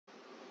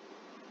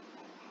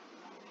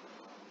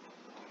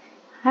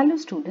Hello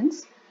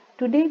students,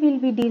 today we'll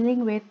be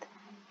dealing with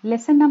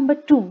lesson number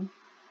 2,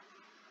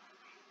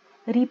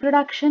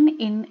 reproduction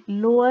in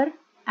lower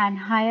and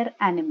higher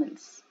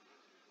animals.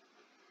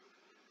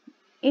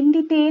 In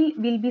detail,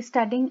 we'll be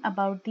studying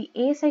about the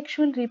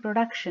asexual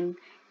reproduction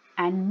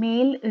and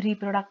male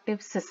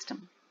reproductive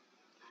system.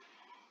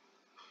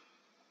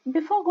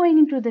 Before going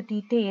into the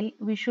detail,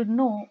 we should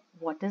know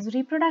what is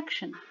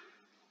reproduction.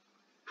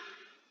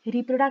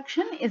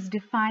 Reproduction is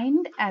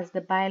defined as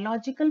the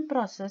biological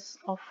process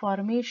of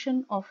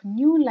formation of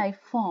new life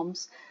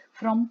forms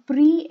from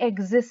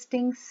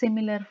pre-existing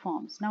similar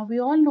forms. Now we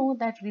all know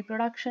that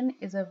reproduction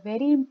is a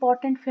very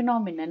important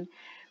phenomenon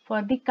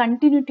for the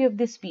continuity of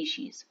the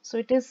species. So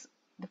it is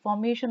the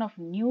formation of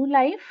new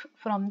life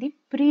from the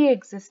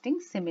pre-existing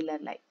similar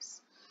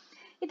lives.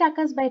 It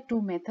occurs by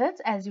two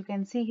methods, as you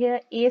can see here,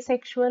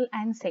 asexual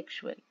and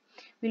sexual.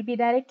 We'll be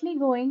directly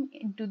going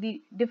into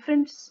the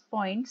different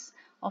points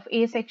of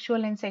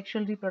asexual and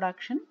sexual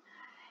reproduction.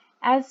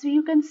 As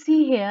you can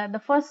see here, the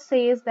first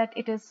says that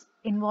it is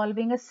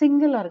involving a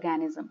single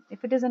organism.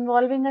 If it is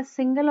involving a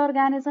single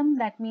organism,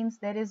 that means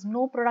there is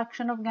no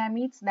production of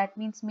gametes. That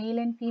means male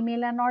and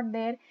female are not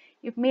there.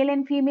 If male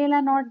and female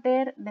are not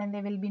there, then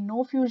there will be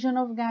no fusion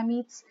of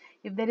gametes.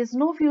 If there is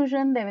no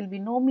fusion, there will be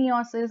no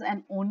meiosis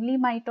and only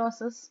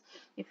mitosis.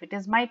 If it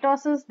is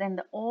mitosis, then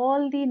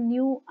all the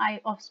new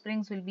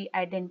offsprings will be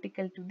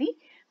identical to the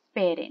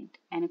parent.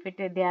 And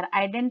if they are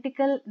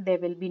identical, there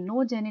will be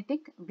no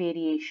genetic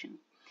variation.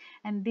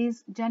 And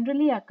this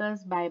generally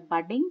occurs by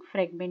budding,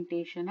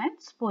 fragmentation and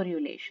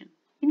sporulation.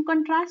 In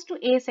contrast to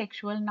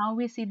asexual, now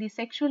we see the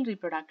sexual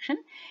reproduction.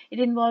 It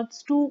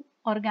involves two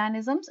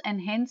organisms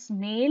and hence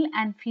male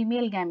and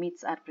female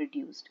gametes are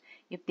produced.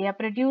 If they are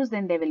produced,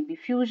 then there will be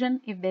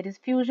fusion. If there is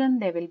fusion,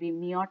 there will be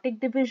meiotic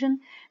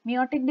division.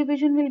 Meiotic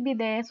division will be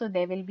there, so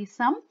there will be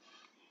some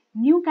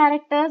new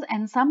characters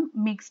and some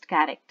mixed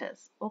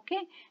characters. Okay,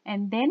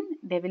 and then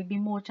there will be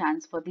more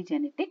chance for the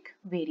genetic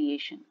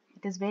variation.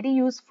 It is very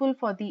useful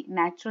for the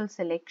natural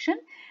selection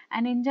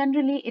and in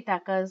generally it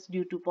occurs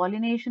due to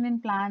pollination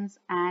in plants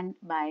and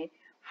by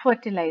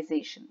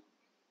fertilization.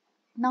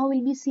 Now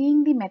we'll be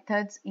seeing the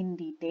methods in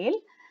detail.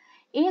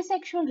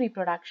 Asexual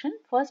reproduction,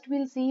 first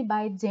we'll see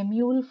by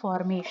gemule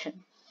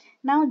formation.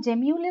 Now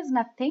gemule is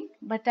nothing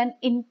but an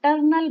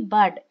internal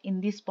bud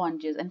in the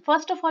sponges, and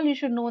first of all you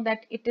should know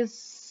that it is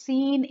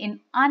seen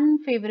in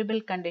unfavorable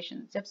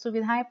conditions. जब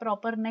सुविधाएं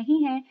proper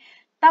नहीं है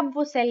तब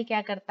वो cell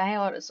क्या करता है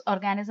और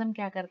organism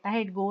क्या करता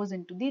है, it goes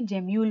into the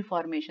gemule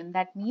formation.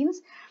 That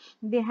means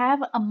they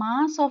have a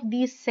mass of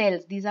these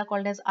cells. These are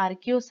called as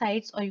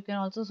archaeocytes, or you can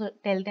also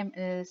tell them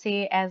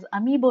say as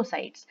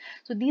amoebocytes.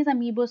 So these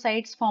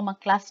amoebocytes form a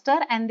cluster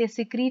and they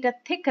secrete a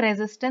thick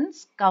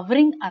resistance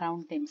covering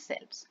around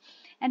themselves.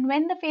 And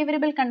when the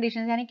favorable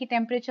conditions यानी कि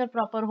temperature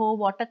proper हो,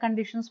 water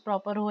conditions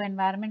proper हो,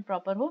 environment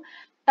proper हो,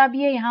 तब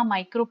ये यहाँ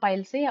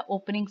micropyle से या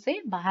opening से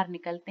बाहर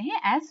निकलते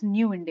हैं as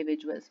new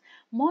individuals.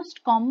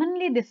 Most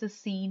commonly this is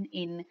seen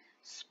in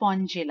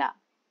spongilla.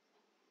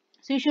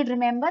 So you should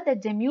remember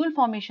that gemule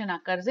formation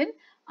occurs in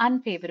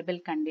unfavorable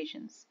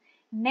conditions.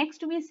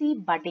 Next we see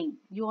budding.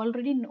 You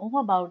already know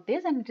about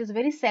this and it is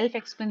very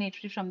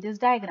self-explanatory from this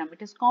diagram.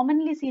 It is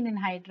commonly seen in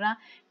hydra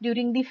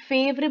during the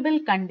favorable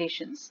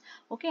conditions.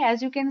 Okay,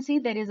 as you can see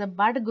there is a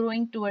bud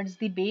growing towards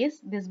the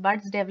base. These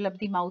buds develop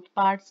the mouth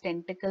parts,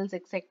 tentacles,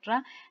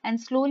 etc. and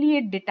slowly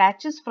it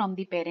detaches from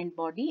the parent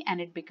body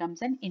and it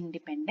becomes an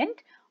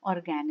independent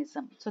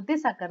organism. So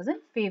this occurs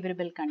in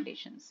favorable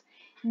conditions.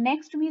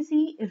 Next we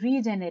see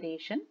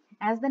regeneration.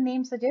 As the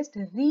name suggests,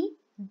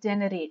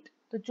 regenerate.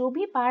 तो जो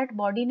भी part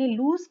body ने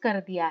loose कर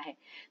दिया है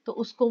तो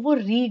उसको वो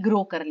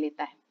रीग्रो कर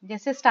लेता है.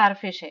 जैसे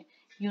स्टारफिश है,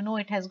 you know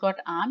it has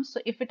got arms, so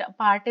if a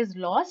part is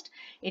lost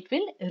it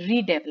will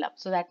redevelop,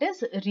 so that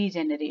is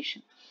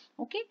regeneration.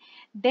 Okay,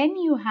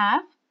 then you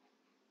have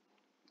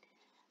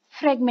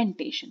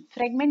fragmentation.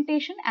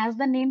 Fragmentation as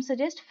the name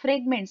suggest,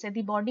 fragments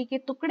यदि body के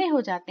टुकड़े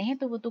हो जाते हैं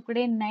तो वो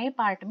टुकड़े नए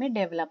पार्ट में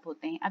डेवलप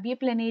होते हैं. अब ये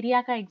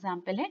प्लेनेरिया का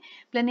एग्जांपल है.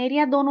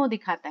 प्लेनेरिया दोनों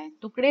दिखाता है,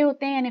 टुकड़े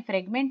होते हैं यानी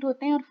फ्रेगमेंट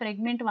होते हैं और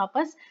फ्रेगमेंट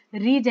वापस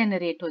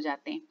रीजेनरेट हो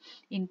जाते हैं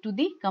इनटू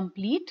द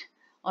कंप्लीट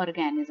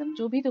ऑर्गेनिज्म.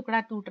 जो भी टुकड़ा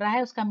टूट रहा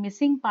है उसका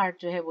मिसिंग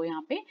पार्ट जो है वो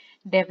यहाँ पे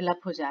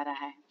डेवलप हो जा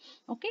रहा है.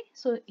 Okay,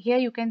 so here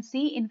you can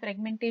see in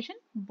fragmentation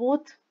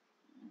both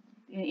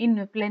in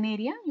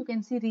planaria you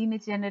can see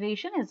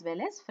regeneration as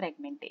well as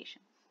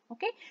fragmentation.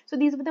 Okay, so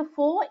these were the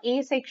four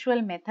asexual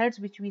methods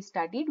which we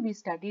studied. We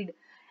studied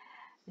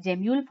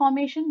gemule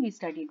formation, we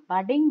studied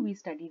budding, we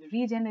studied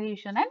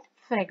regeneration and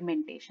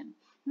fragmentation.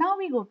 Now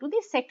we go to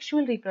the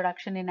sexual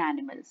reproduction in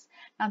animals.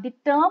 Now the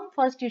term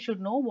first you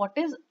should know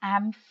what is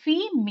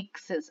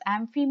amphimixis.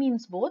 Amphi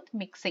means both,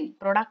 mixing,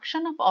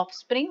 production of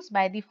offsprings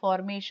by the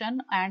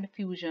formation and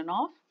fusion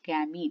of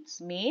gametes,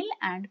 male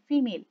and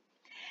female.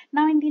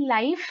 Now in the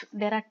life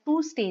there are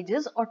two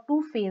stages or two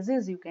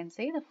phases you can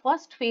say. The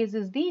first phase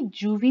is the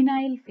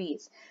juvenile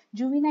phase.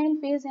 Juvenile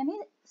phase यानी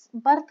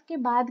birth के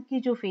बाद की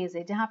जो phase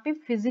है जहाँ पे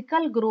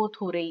physical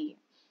growth हो रही है.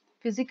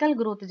 फिजिकल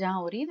ग्रोथ जहां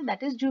हो रही है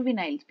दैट इज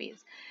जुवेनाइल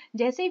फेज।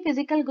 जैसे ही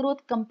फिजिकल ग्रोथ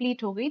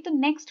कंप्लीट हो गई तो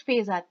नेक्स्ट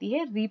फेज आती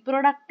है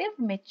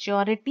reproductive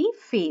maturity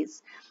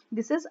phase.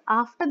 This is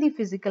after the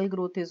physical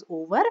growth is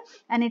over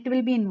and it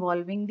will be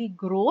involving the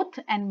growth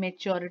and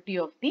maturity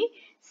of the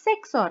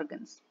sex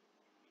organs.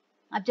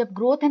 अब जब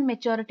growth and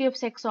maturity of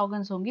sex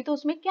organs होंगी तो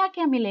उसमें क्या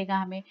क्या मिलेगा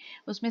हमें?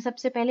 उसमें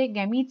सबसे पहले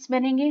गैमीट्स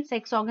बनेंगे,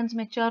 सेक्स ऑर्गन्स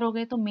मेच्योर हो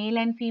गए तो मेल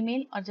एंड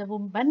फीमेल, और जब वो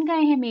बन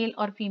गए हैं मेल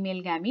और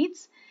फीमेल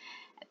गैमीट्स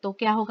तो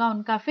क्या होगा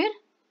उनका, फिर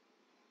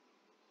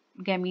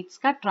गैमीट्स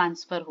का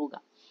ट्रांसफर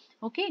होगा।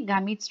 ओके,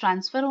 गैमीट्स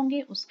ट्रांसफर होंगे,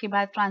 उसके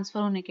बाद ट्रांसफर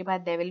होने के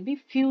बाद there will be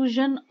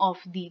fusion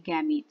of the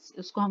gametes,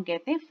 उसको हम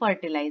कहते हैं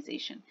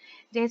फर्टिलाइजेशन।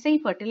 जैसे ही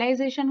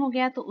फर्टिलाइजेशन हो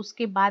गया तो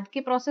उसके बाद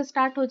के प्रोसेस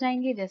स्टार्ट हो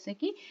जाएंगे, जैसे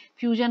कि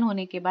फ्यूजन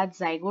होने के बाद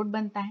जाइगोट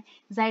बनता है,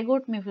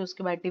 जाइगोट में फिर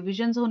उसके बाद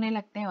डिविजन्स होने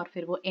लगते हैं और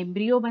फिर वो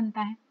एम्ब्रियो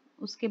बनता है।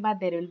 उसके बाद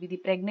there will be the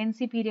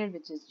pregnancy period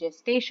which is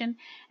gestation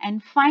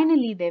and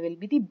finally there will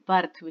be the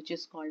birth which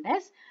is called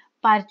as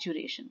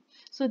parturition.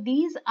 So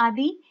these are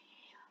the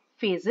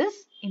phases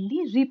in the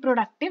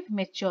reproductive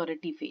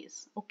maturity phase.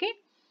 Okay,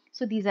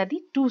 so these are the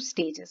two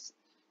stages.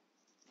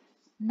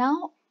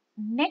 Now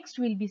next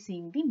we'll be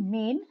seeing the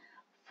main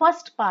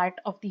first part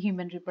of the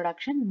human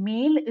reproduction,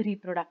 male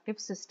reproductive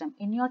system.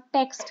 In your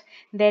text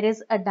there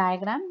is a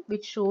diagram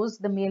which shows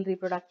the male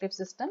reproductive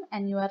system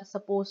and you are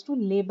supposed to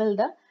label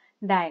the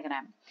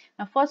diagram.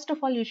 Now first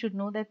of all you should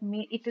know that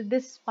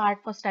this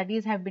part for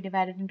studies have been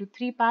divided into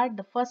three parts.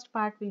 The first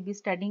part will be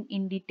studying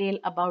in detail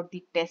about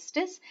the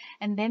testis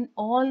and then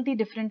all the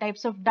different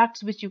types of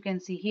ducts which you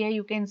can see here.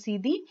 You can see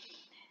the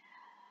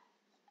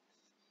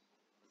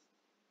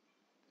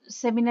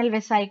seminal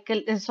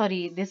vesicle,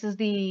 this is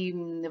the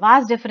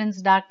vas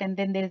deferens duct, and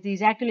then there is the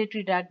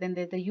ejaculatory duct, then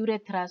there is the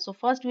urethra. So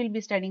first we'll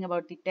be studying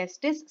about the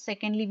testis,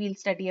 secondly we'll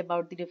study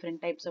about the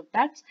different types of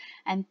ducts,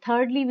 and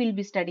thirdly we'll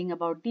be studying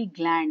about the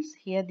glands.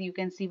 Here you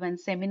can see one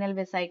seminal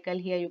vesicle,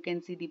 here you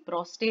can see the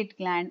prostate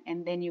gland,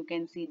 and then you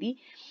can see the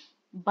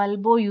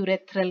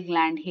bulbourethral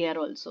gland here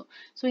also.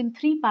 So in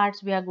three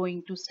parts we are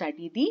going to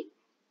study the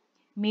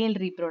male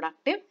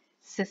reproductive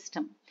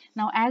system.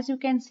 Now as you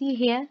can see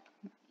here,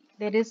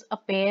 there is a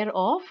pair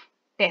of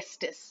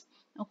testes.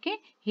 Okay,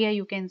 here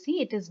you can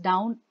see it is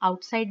down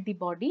outside the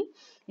body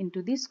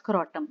into the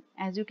scrotum.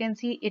 As you can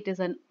see, it is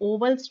an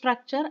oval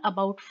structure,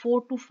 about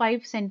 4 to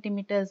 5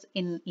 centimeters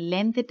in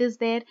length it is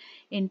there,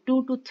 in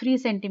 2 to 3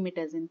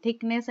 centimeters in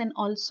thickness and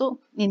also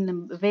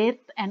in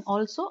width, and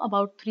also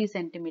about 3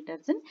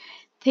 centimeters in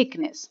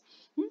thickness.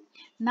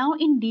 Now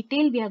in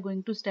detail we are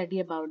going to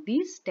study about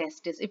these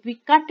testes. If we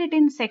cut it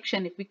in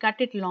section, if we cut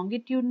it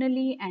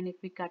longitudinally and if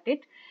we cut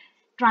it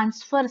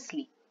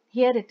transversely,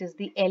 here it is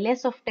the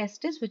LS of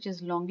testis which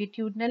is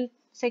longitudinal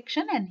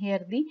section, and here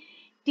the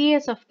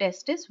TS of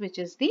testis which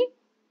is the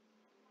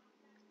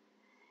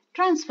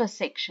transverse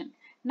section.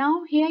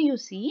 Now here you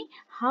see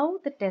how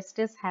the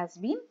testis has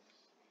been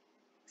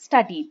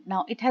studied.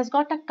 Now it has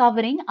got a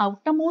covering,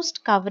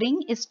 outermost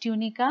covering is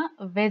tunica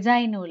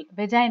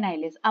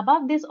vaginalis.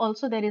 Above this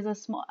also there is a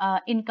small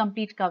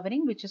incomplete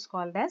covering which is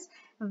called as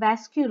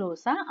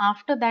vasculosa.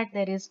 After that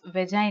there is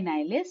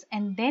vaginalis,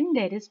 and then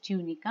there is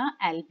tunica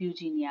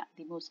albuginea,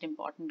 the most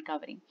important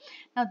covering.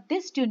 Now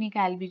this tunica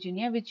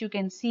albuginea, which you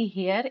can see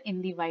here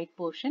in the white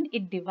portion,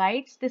 it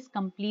divides this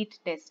complete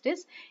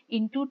testis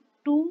into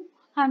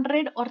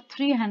 200 or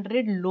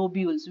 300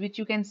 lobules, which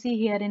you can see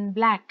here in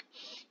black.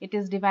 It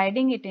is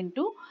dividing it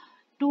into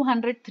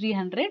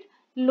 200-300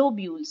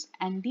 lobules,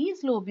 and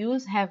these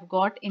lobules have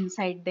got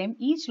inside them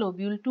each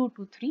lobule 2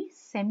 to 3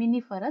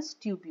 seminiferous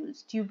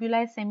tubules.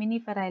 Tubuli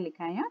seminiferae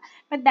likha hai,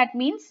 but that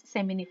means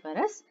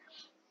seminiferous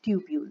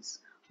tubules.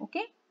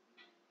 Okay.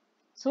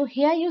 So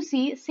here you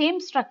see same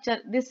structure,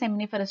 this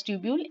seminiferous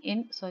tubule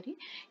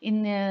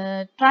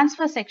in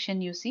transverse section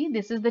you see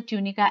this is the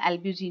tunica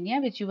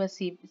albuginea which you were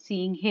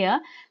seeing here,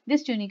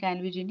 this tunica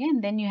albuginea,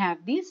 and then you have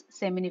these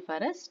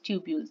seminiferous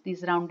tubules,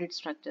 these rounded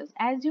structures.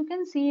 As you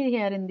can see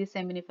here in the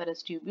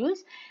seminiferous tubules,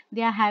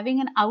 they are having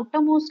an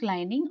outermost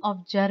lining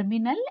of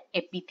germinal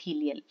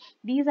epithelial.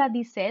 These are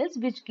the cells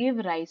which give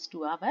rise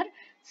to our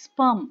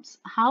sperms.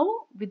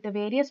 How? With the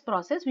various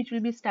process which we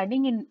will be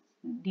studying in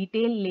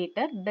detail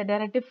later, that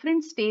there are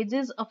different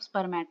stages of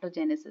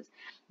spermatogenesis.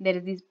 There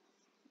is the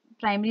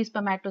primary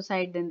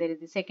spermatocyte, then there is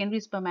the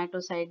secondary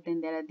spermatocyte, then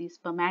there are the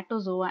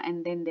spermatozoa,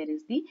 and then there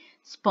is the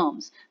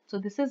sperms. So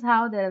this is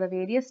how there are the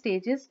various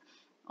stages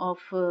of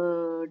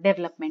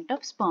development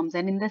of sperms,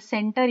 and in the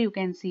center you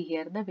can see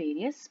here the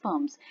various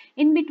sperms.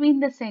 In between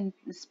the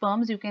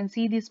sperms you can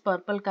see these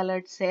purple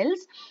colored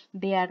cells.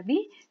 They are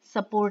the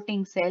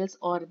supporting cells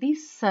or the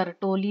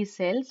Sertoli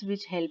cells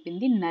which help in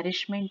the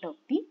nourishment of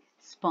the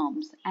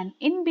sperms, and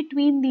in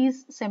between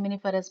these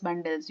seminiferous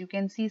bundles you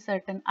can see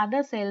certain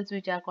other cells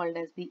which are called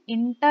as the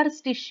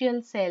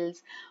interstitial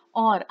cells,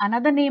 or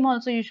another name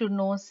also you should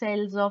know,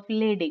 cells of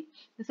Leydig.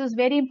 This is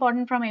very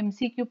important from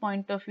MCQ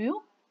point of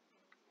view.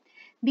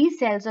 These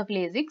cells of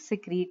Leydig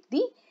secrete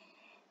the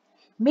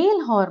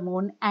male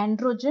hormone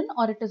androgen,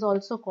 or it is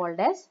also called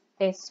as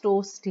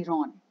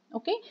testosterone.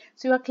 Okay,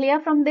 so you are clear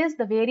from this,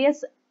 the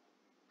various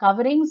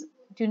coverings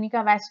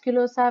tunica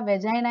vasculosa,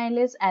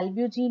 vaginalis,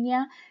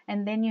 albuginea,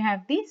 and then you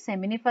have the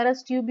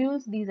seminiferous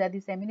tubules. These are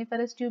the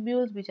seminiferous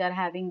tubules which are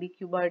having the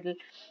cuboidal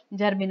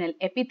germinal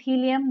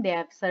epithelium. They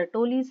have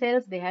Sertoli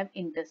cells, they have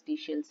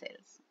interstitial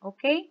cells.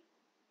 Okay.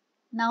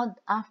 Now,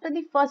 after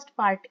the first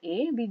part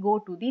A, we go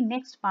to the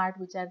next part,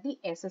 which are the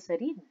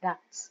accessory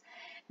ducts.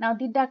 Now,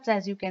 the ducts,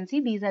 as you can see,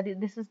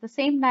 this is the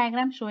same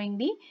diagram showing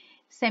the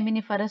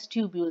seminiferous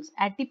tubules.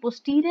 At the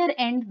posterior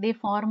end, they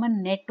form a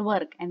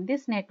network, and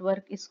this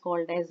network is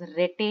called as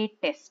rete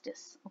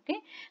testis. Okay,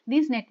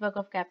 these network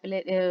of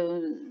capillary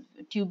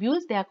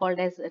tubules, they are called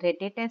as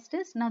rete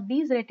testis. Now,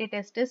 these rete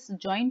testis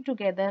joined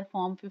together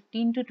form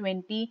 15 to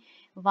 20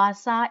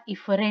 vasa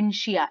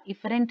efferentia,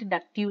 efferent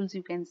ductules.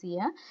 You can see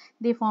here,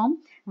 they form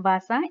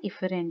vasa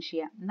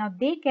efferentia. Now,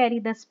 they carry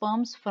the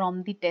sperms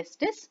from the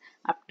testis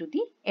up to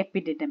the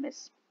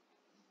epididymis.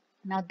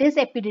 Now, this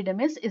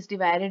epididymis is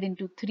divided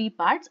into three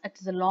parts. It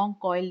is a long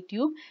coil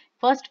tube.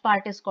 First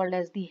part is called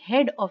as the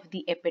head of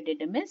the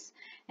epididymis,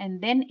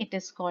 and then it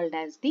is called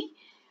as the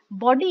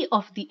body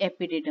of the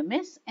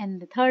epididymis,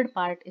 and the third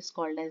part is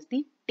called as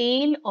the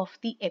tail of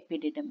the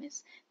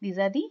epididymis. These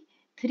are the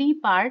three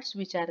parts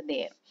which are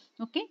there.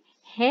 Okay,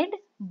 head,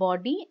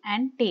 body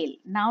and tail.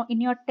 Now in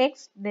your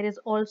text there is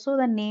also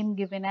the name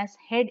given as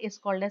head is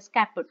called as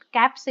caput.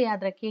 Cap से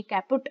याद रखिए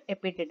caput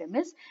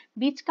epididymis.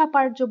 बीच का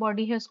part जो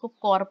body है उसको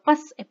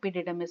corpus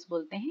epididymis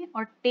बोलते हैं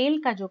और टेल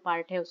का जो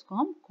पार्ट है उसको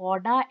हम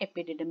कॉडा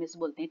एपिडिडमिस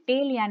बोलते हैं.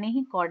 टेल यानी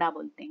ही कॉडा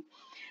बोलते हैं.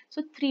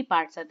 So three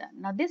parts are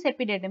done. Now this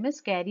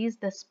epididymis carries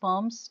the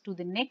sperms to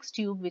the next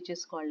tube which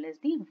is called as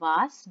the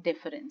vas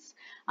deferens.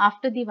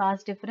 After the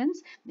vas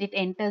deferens, it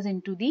enters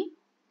into the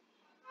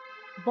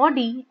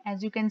body.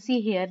 As you can see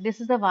here, this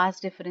is the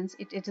vas deferens.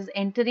 It is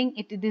entering,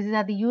 these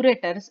are the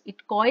ureters.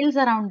 It coils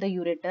around the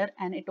ureter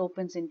and it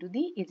opens into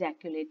the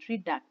ejaculatory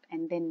duct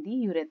and then the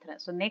urethra.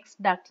 So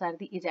next ducts are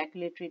the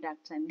ejaculatory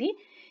ducts and the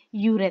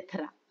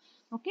urethra.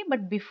 Okay,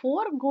 but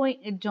before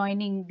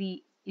joining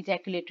the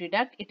ejaculatory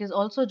duct, it is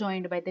also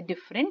joined by the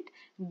different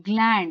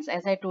glands.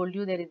 As I told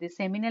you, there is the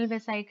seminal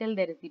vesicle,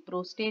 there is the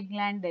prostate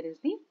gland, there is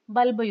the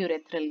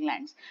bulbourethral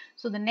glands.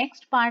 So the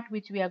next part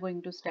which we are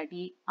going to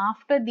study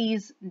after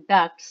these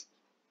ducts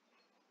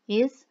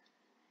is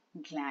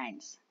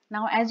glands.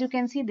 Now, as you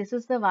can see, this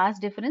is the vas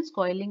deferens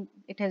coiling,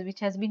 which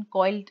has been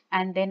coiled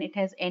and then it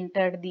has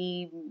entered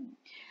the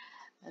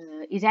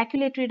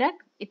ejaculatory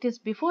duct. It is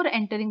before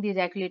entering the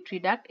ejaculatory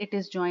duct, it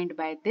is joined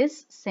by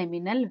this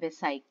seminal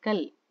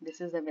vesicle. This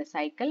is the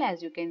vesicle,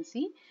 as you can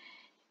see.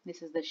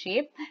 This is the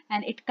shape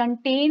and it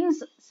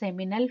contains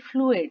seminal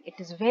fluid. It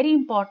is very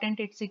important.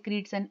 It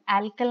secretes an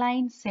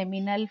alkaline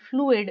seminal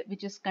fluid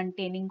which is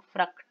containing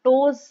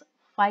fructose,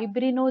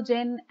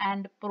 fibrinogen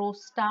and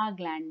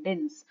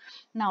prostaglandins.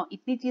 Now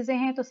इतनी चीजें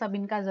हैं तो सब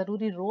इनका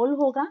जरूरी role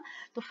होगा.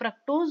 तो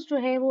fructose जो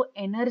है वो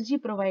एनर्जी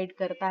प्रोवाइड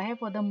करता है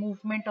for the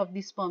movement of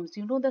the sperms.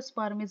 You know the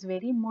sperm is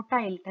very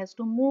motile. It has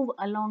to move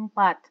along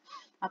path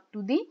up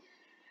to the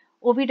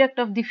oviduct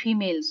of the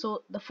female.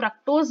 So the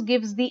fructose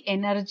gives the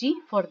energy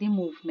for the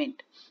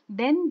movement.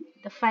 Then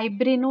the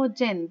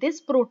fibrinogen,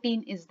 this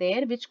protein is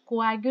there which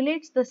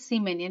coagulates the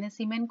semen, यानी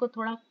semen को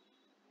थोड़ा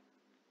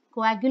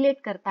coagulate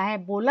करता है,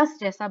 bolus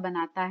जैसा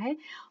बनाता है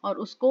और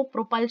उसको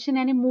प्रोपल्शन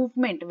यानी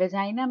मूवमेंट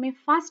वेजाइना में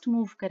फास्ट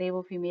मूव करे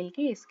वो फीमेल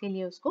के, इसके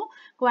लिए उसको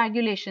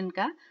कोएगुलेशन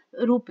का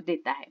रूप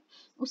देता है.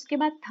 उसके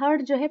बाद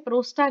थर्ड जो है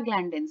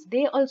prostaglandins,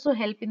 they also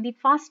help in the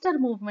faster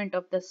movement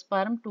of the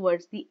sperm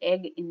towards the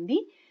egg in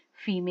the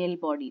female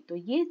body. तो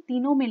ये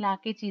तीनों मिला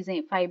के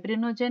चीजें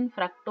फाइब्रिनोजन,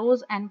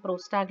 फ्रक्टोज एंड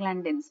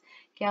प्रोस्टाग्लैंडिन्स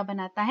क्या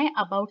बनाता है?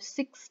 About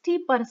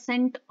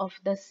 60% of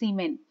the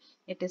semen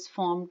it is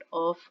formed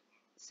of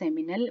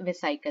seminal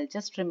vesicle.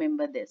 Just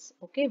remember this.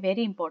 Okay,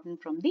 very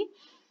important from the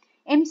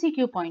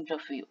MCQ point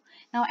of view.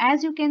 Now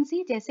as you can see,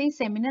 जैसे ही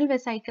seminal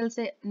vesicle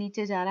से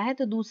नीचे जा रहा है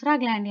तो दूसरा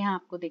gland यहाँ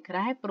आपको दिख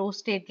रहा है,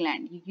 prostate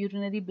gland.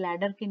 urinary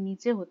bladder के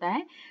नीचे होता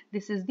है.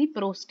 This is the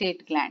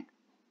prostate gland.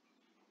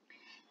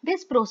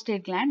 This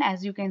prostate gland,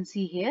 as you can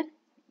see here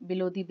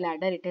below the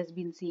bladder, it has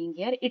been seen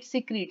here, it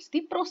secretes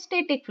the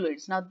prostatic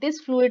fluids. Now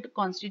this fluid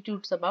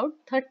constitutes about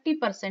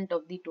 30%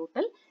 of the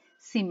total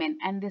semen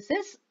and this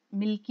is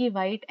milky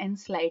white and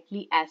slightly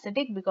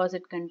acidic because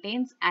it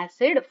contains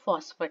acid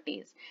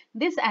phosphatase.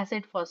 This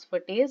acid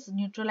phosphatase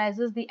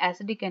neutralizes the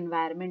acidic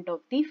environment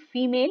of the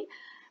female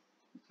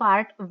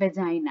part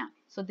vagina.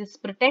 So this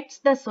protects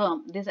the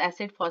sperm. This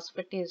acid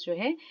phosphatase जो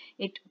है,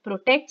 it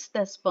protects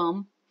the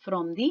sperm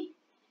from the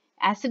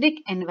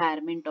acidic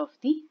environment of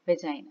the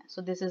vagina.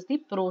 So this is the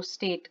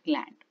prostate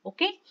gland.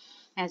 Okay,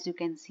 as you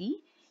can see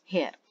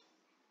here.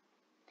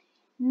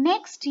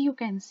 Next you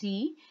can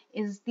see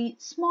is the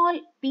small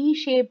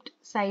pea-shaped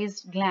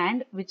sized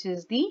gland which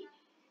is the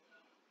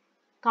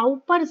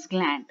Cowper's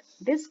gland.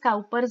 This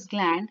Cowper's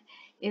gland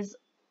is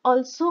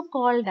also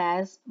called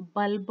as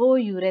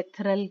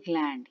bulbourethral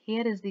gland.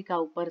 Here is the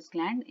Cowper's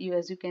gland.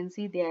 As you can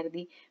see, they are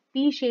the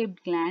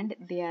pea-shaped gland.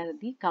 They are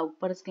the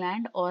Cowper's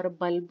gland or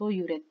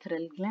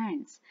bulbourethral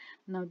glands.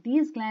 Now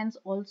these glands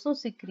also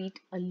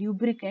secrete a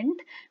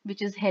lubricant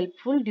which is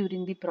helpful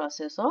during the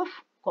process of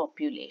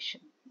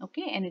copulation.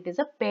 Okay, and it is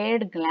a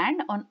paired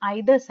gland on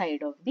either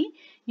side of the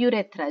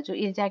urethra. जो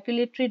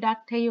ejaculatory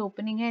duct है, ये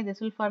opening है,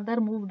 this will further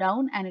move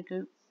down and it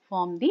will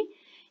form the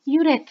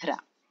urethra.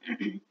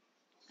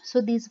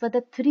 So these were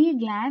the three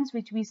glands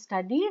which we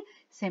studied: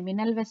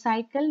 seminal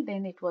vesicle,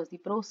 then it was the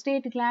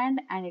prostate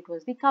gland and it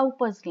was the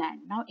Cowper's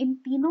gland. Now इन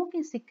तीनों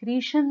के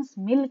secretions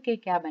मिल के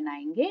क्या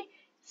बनाएंगे?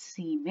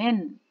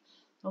 Semen.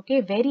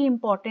 Okay, very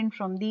important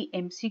from the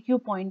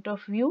MCQ point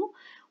of view.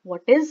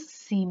 What is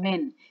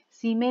semen?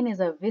 Semen is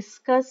a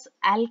viscous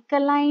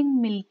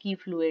alkaline milky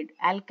fluid.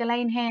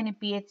 Alkaline है यानी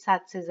pH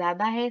 7 से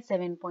ज़्यादा है,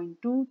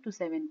 7.2 to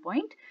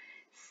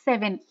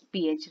 7.7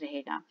 pH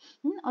रहेगा।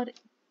 और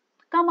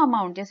कम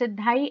अमाउंट जैसे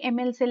 2.5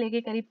 ml से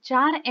लेके करीब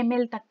 4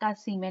 ml तक का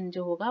सीमेन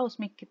जो होगा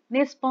उसमें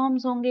कितने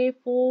स्पर्म्स होंगे?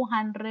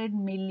 400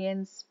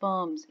 million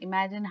sperms.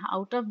 Imagine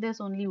out of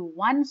this only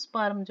one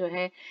sperm जो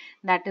है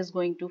that is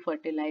going to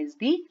fertilise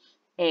the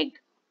egg.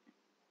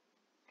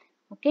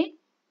 Okay,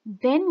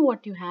 then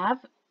what you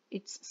have,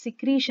 it's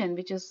secretion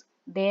which is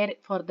there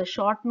for the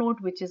short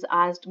note, which is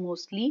asked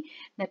mostly,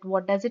 that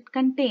what does it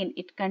contain?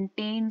 It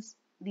contains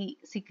the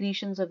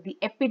secretions of the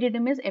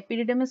epididymis.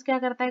 Epididymis क्या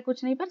करता है?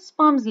 कुछ नहीं पर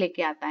sperms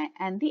लेके आता है,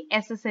 and the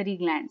accessory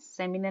glands,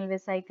 seminal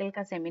vesicle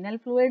का seminal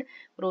fluid,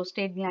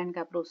 prostate gland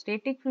का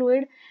prostatic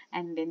fluid,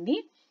 and then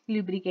the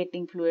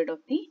lubricating fluid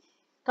of the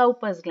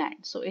Cowper's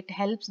gland. So it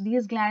helps,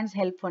 these glands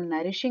help for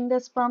nourishing the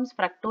sperms.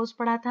 Fructose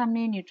पढ़ा था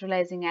हमने,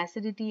 neutralizing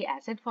acidity,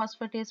 acid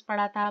phosphatase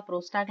पढ़ा था,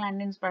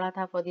 prostaglandins पढ़ा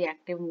था for the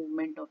active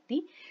movement of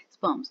the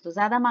sperms. तो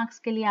ज़्यादा marks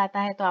के लिए आता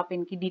है तो आप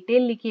इनकी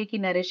डिटेल लिखिए कि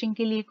नरिशिंग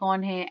के लिए कौन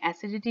है,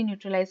 एसिडिटी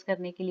न्यूट्रलाइज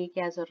करने के लिए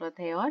क्या ज़रूरत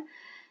है और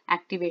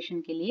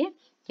एक्टिवेशन के लिए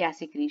क्या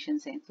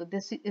सिक्रीशंस हैं. So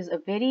this is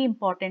a very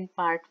important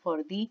part for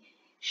the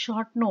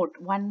short note.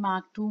 1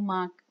 mark 2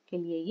 mark के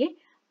लिए ये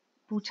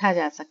पूछा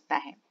जा सकता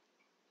है.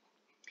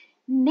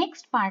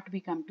 Next part we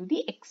come to the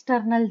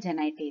external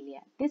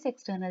genitalia. This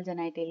external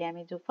genitalia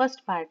में जो first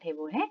part है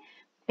वो है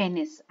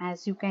penis.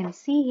 As you can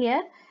see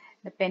here,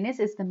 the penis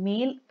is the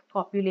male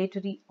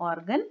copulatory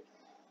organ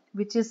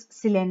which is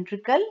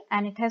cylindrical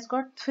and it has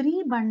got 3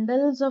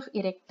 bundles of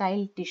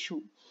erectile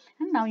tissue.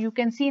 And now you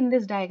can see in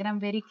this diagram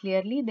very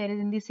clearly, there is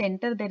in the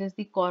center there is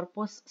the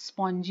corpus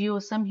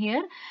spongiosum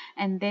here,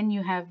 and then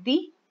you have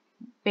the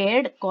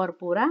paired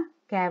corpora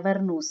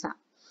cavernosa.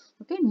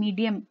 Okay,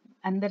 medium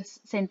अंदर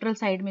central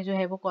side में जो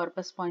है वो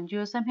corpus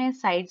spongiosum है,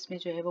 sides में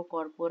जो है वो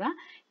कॉर्पोरा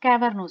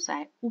कैवर्नोसा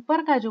है.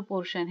 ऊपर का जो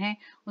पोर्शन है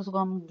उसको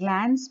हम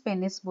ग्लैंड्स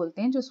पेनिस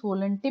बोलते हैं, जो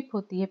स्वोलन टिप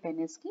होती है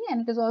पेनिस की,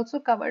 and it is also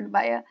covered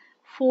by a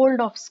fold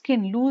of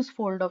skin, loose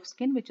fold of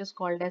skin, which is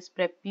called as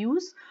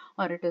prepuce,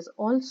 or it is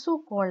also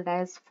called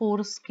as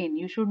foreskin.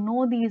 You should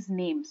know these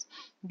names,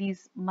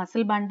 these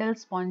muscle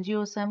bundles: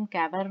 spongiosum,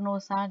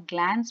 cavernosa,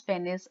 glans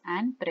penis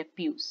and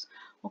prepuce.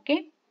 Okay,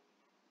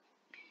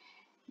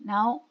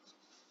 now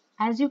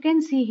as you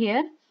can see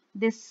here,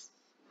 this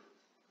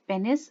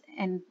penis,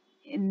 and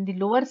in the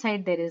lower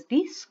side there is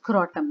the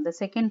scrotum. The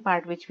second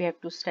part which we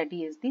have to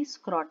study is the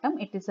scrotum.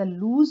 It is a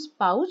loose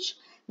pouch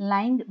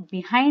lying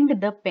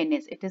behind the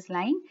penis. It is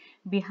lying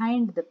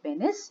behind the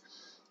penis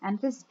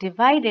and it is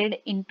divided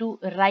into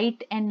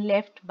right and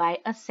left by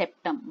a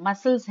septum.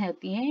 Muscles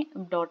होती हैं,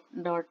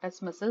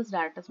 dartus muscles,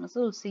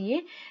 उससे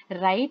ये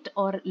right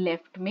और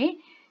left में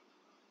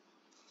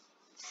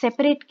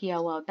separate किया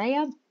हुआ होता है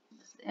या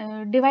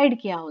डिवाइड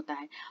किया होता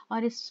है.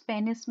 और इस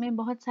पेनिस में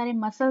बहुत सारे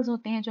मसल्स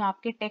होते हैं जो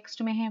आपके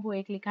टेक्स्ट में है. वो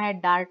एक लिखा है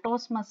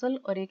डार्टोस मसल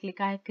और एक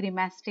लिखा है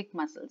क्रीमास्टिक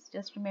muscles.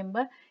 Just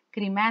remember,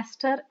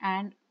 क्रीमास्टर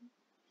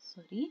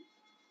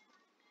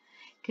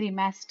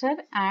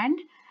and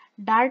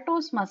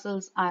dartos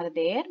muscles are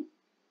there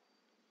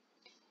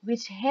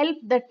which help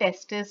the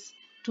testis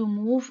to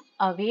move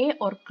away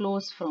or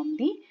close from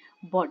the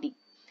body.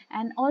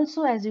 And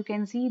also, as you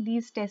can see,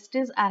 these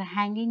testes are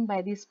hanging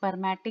by the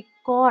spermatic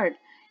cord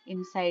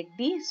inside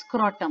the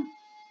scrotum.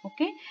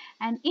 Okay,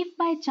 and if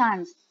by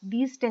chance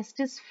these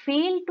testes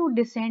fail to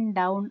descend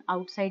down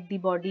outside the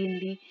body in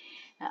the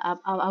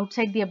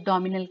outside the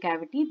abdominal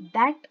cavity,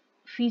 that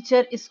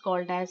feature is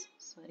called as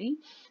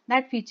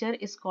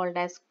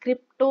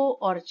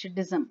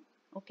cryptorchidism.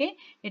 Okay,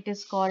 it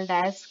is called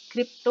as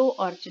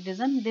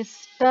cryptorchidism.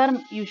 This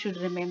term you should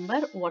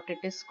remember what it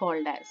is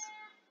called as.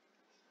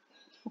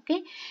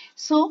 Okay,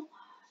 so,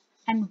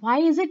 and why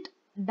is it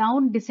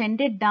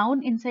descended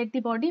down inside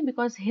the body?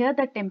 Because here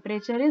the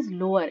temperature is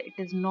lower. It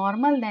is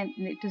normal, then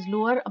it is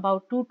lower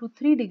about 2 to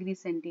 3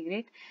 degrees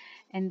centigrade,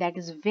 and that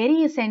is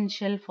very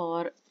essential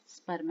for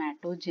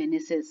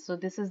spermatogenesis. So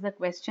this is the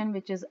question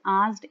which is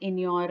asked in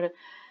your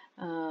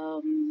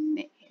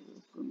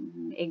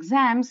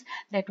exams,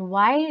 that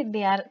why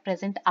they are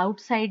present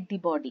outside the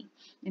body,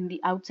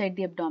 outside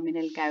the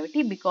abdominal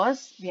cavity,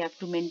 because we have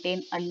to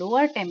maintain a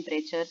lower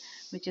temperature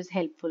which is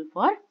helpful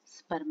for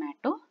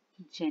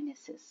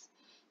spermatogenesis.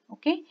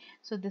 Okay,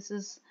 so this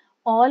is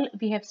all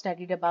we have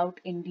studied about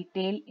in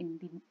detail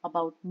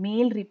about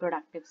male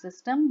reproductive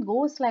system.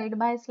 Go slide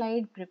by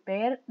slide,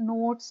 prepare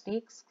notes,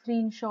 take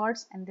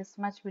screenshots, and this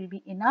much will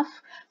be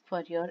enough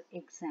for your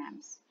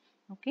exams.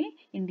 Okay,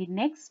 in the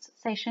next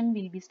session,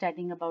 we'll be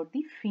studying about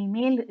the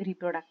female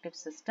reproductive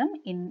system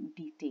in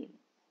detail.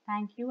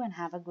 Thank you and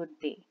have a good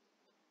day.